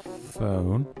see a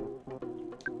phone.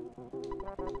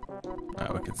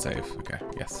 Oh, we can save. Okay,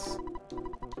 yes.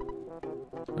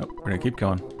 Oh, we're gonna keep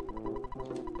going.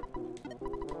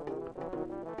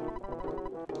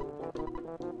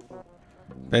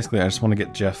 Basically, I just want to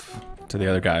get Jeff to the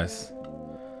other guys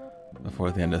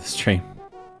before the end of the stream.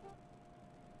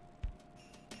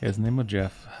 His name was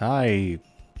Jeff. Hi,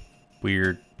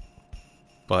 weird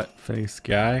butt face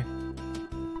guy.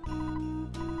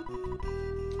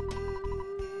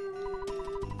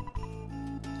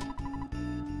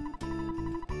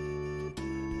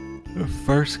 The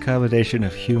first combination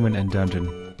of human and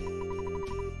dungeon.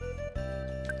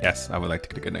 Yes, I would like to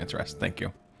get a good night's rest. Thank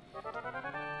you.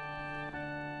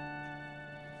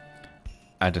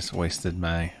 I just wasted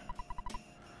my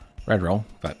red roll,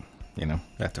 but, you know,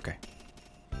 that's okay.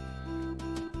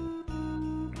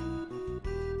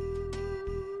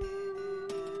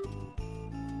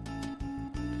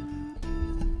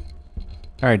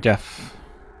 Alright, Jeff.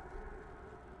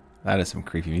 That is some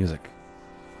creepy music.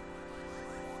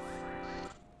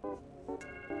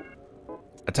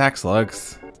 Attack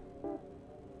slugs.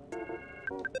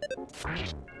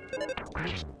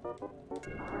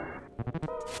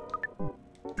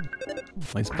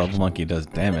 At least Bubble Monkey does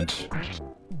damage.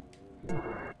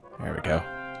 There we go.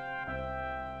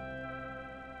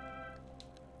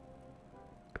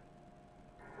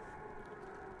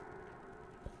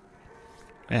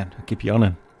 Man, I keep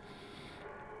yawning.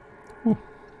 Whew.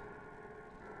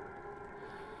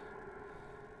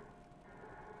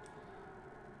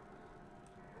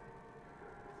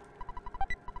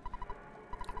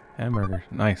 Hamburger,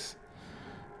 nice.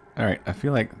 Alright, I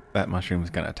feel like that mushroom is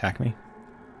gonna attack me.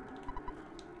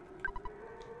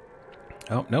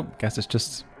 Oh, nope, guess it's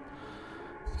just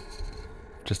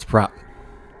a prop.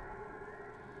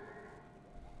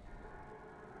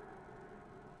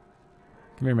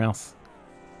 Come here, mouse.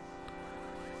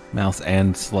 Mouse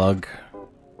and slug.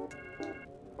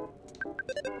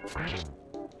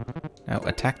 Now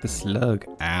attack the slug.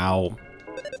 Ow.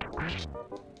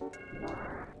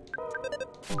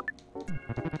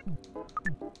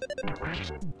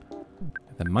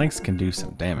 The mice can do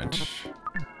some damage.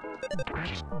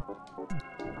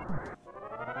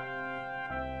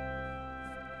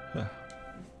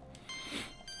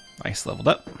 Nice, leveled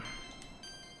up.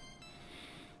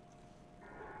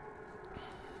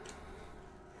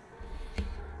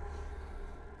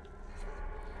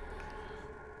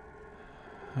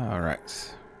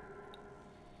 Alright.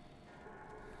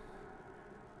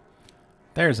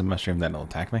 There's a mushroom that'll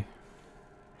attack me.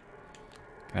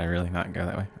 Can I really not go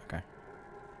that way? Okay.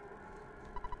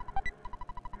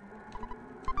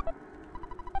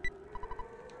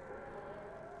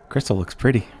 Crystal looks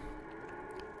pretty.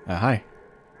 Hi.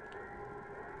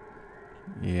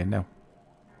 Yeah, no.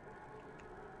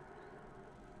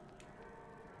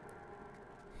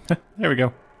 There we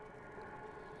go.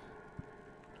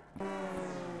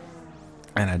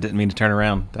 And I didn't mean to turn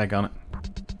around. Daggone it.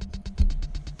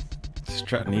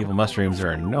 Strutting evil mushrooms are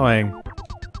annoying.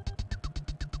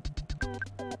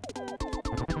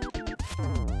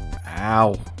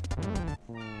 Ow.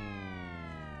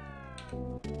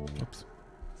 Oops.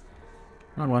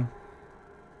 Wrong one.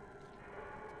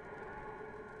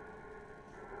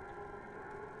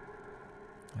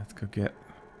 Let's go get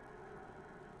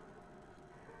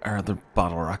our other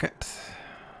bottle rocket.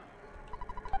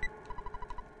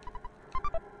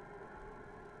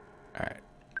 Alright.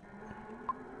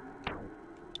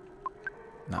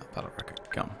 Not bottle rocket.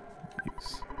 Come.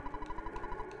 Use.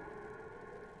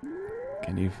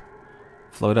 Can you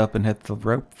float up and hit the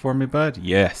rope for me, bud?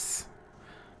 Yes.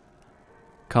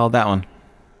 Called that one.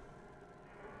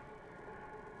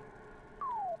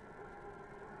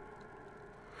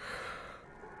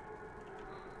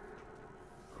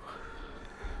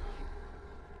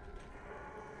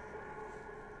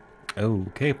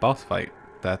 Okay, boss fight.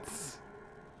 That's...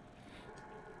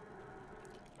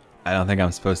 I don't think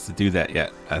I'm supposed to do that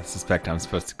yet. I suspect I'm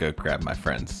supposed to go grab my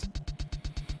friends.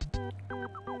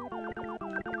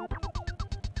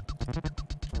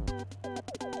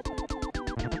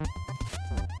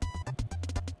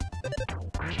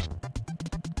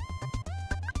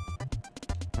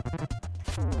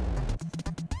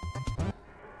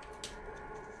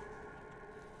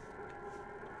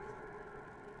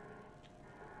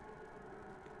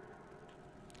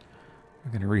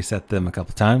 We're going to reset them a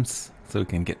couple times so we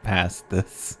can get past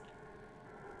this.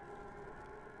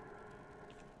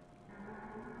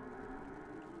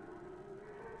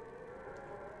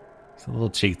 It's a little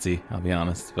cheatsy, I'll be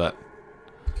honest, but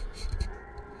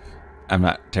I'm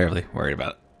not terribly worried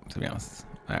about it, to be honest.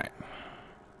 Alright.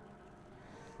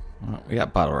 Well, we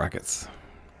got bottle rockets.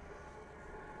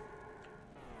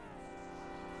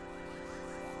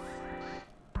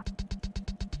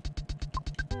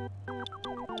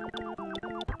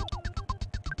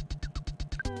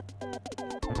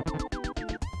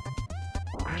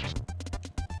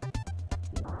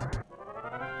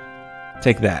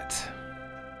 Take that.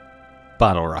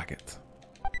 Bottle rocket.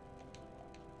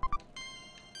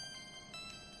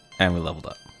 And we leveled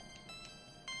up.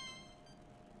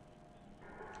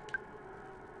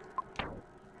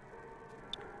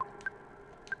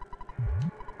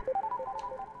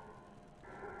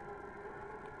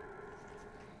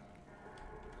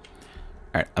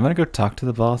 Alright, I'm gonna go talk to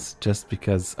the boss just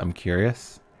because I'm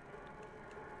curious.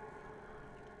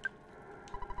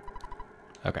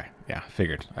 Okay, yeah,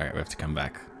 figured. Alright, we have to come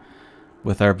back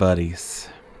with our buddies.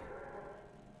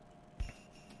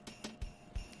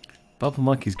 Bubble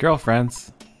Monkey's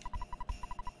girlfriends.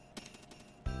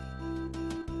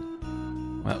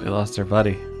 Well, we lost our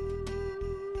buddy.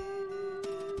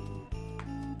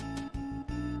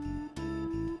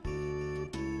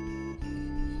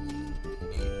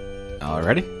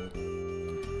 Alrighty.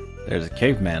 There's a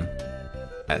caveman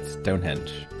at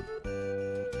Stonehenge.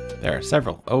 There are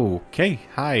several. Okay,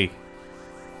 hi.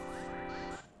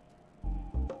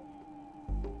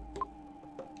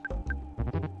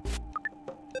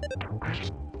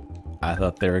 I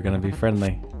thought they were gonna be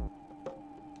friendly.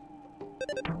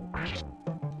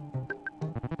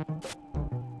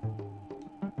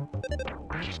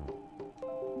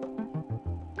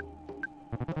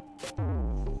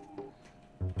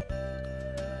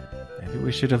 Maybe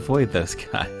we should avoid those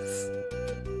guys.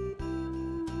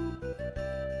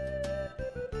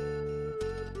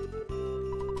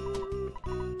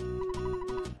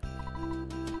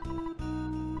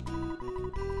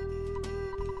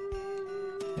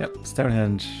 Yep,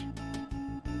 Stonehenge.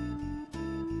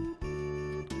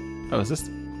 Oh, is this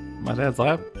my dad's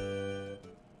lab?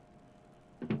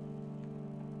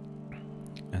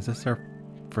 Is this our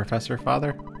professor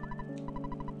father?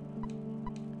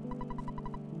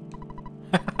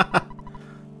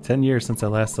 10 years since I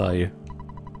last saw you.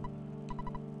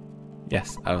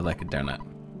 Yes, I would like a donut.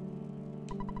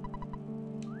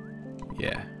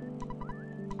 Yeah.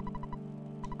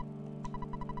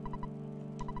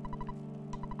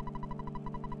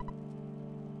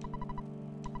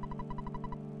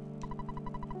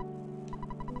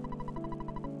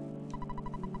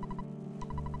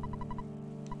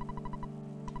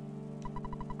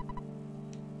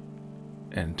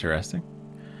 Interesting.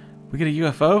 We get a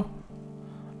UFO?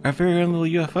 Our very own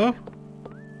little UFO?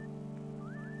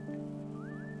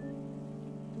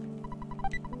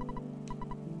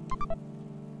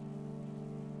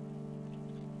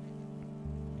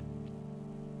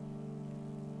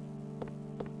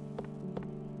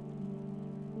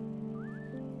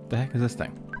 The heck is this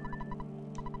thing?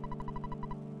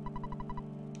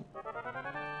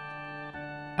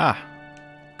 Ah,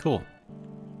 cool.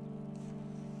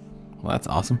 Well, that's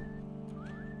awesome.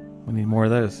 We need more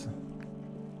of those.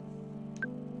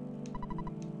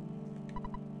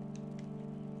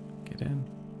 Get in.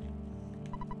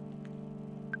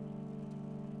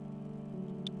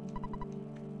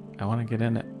 I want to get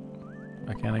in it.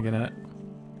 Why can't I get in it?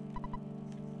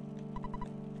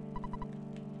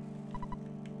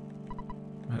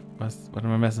 What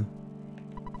am I missing?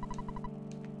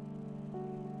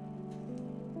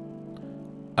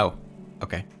 Oh,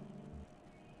 okay.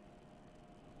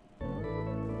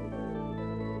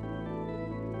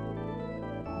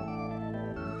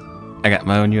 I got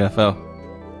my own UFO.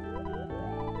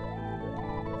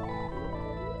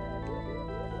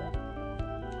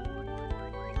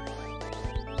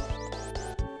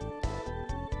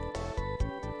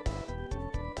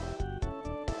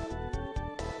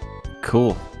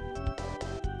 Cool.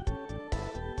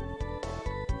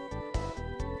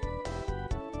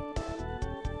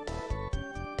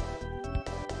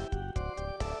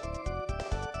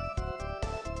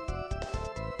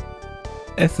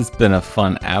 This has been a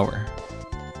fun hour.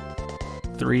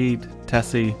 Threed,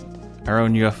 Tessie, our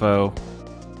own UFO.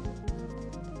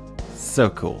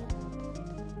 So cool.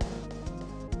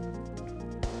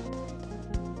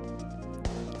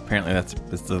 Apparently that's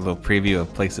a little preview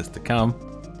of places to come.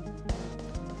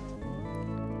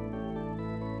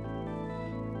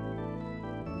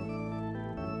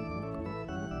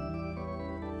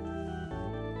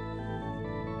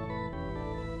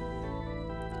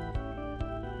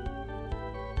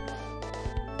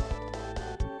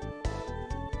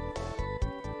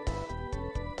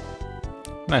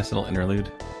 Nice little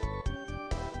interlude.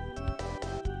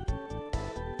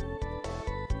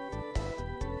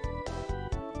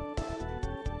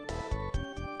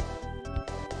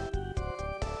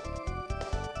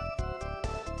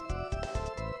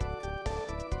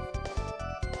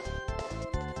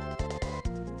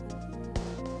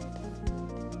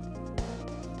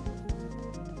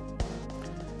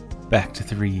 Back to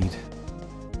Threed.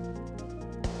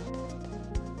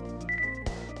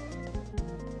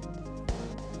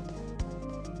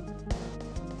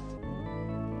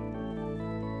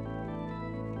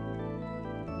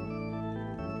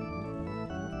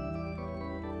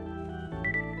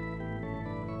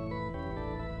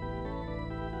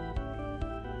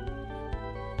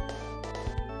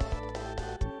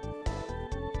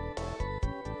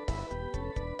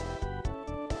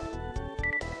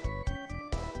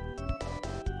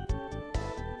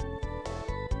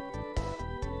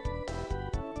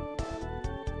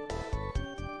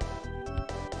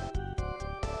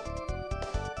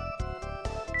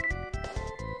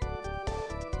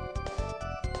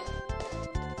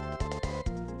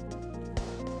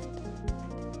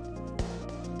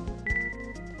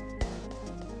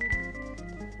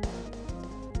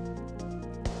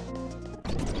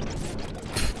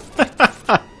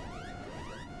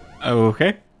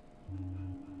 Okay.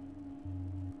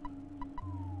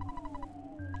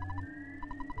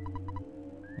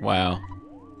 Wow.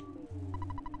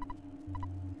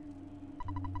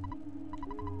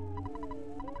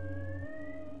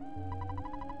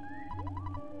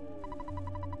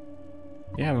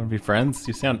 Yeah, we'll be friends.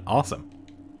 You sound awesome.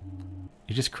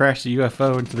 You just crashed a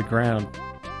UFO into the ground.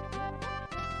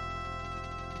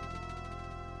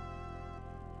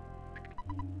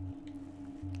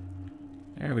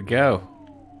 There we go.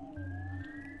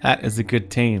 That is a good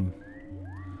team.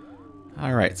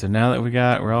 Alright, so now that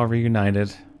we're all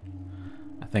reunited,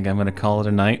 I think I'm gonna call it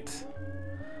a night.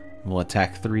 We'll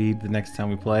attack Threed the next time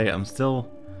we play. I'm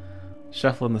still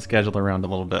shuffling the schedule around a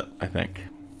little bit, I think.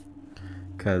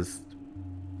 Because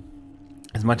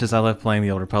as much as I love playing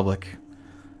the Old Republic,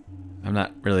 I'm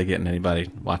not really getting anybody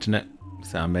watching it.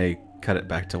 So I may cut it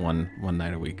back to one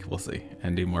night a week, we'll see,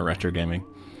 and do more retro gaming.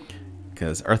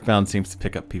 Because Earthbound seems to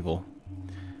pick up people,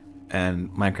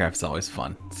 and Minecraft's always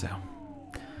fun, so.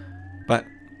 But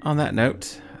on that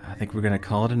note, I think we're going to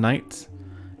call it a night.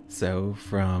 So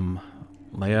from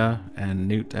Leia and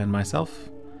Newt and myself,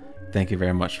 thank you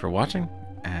very much for watching,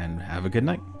 and have a good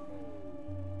night.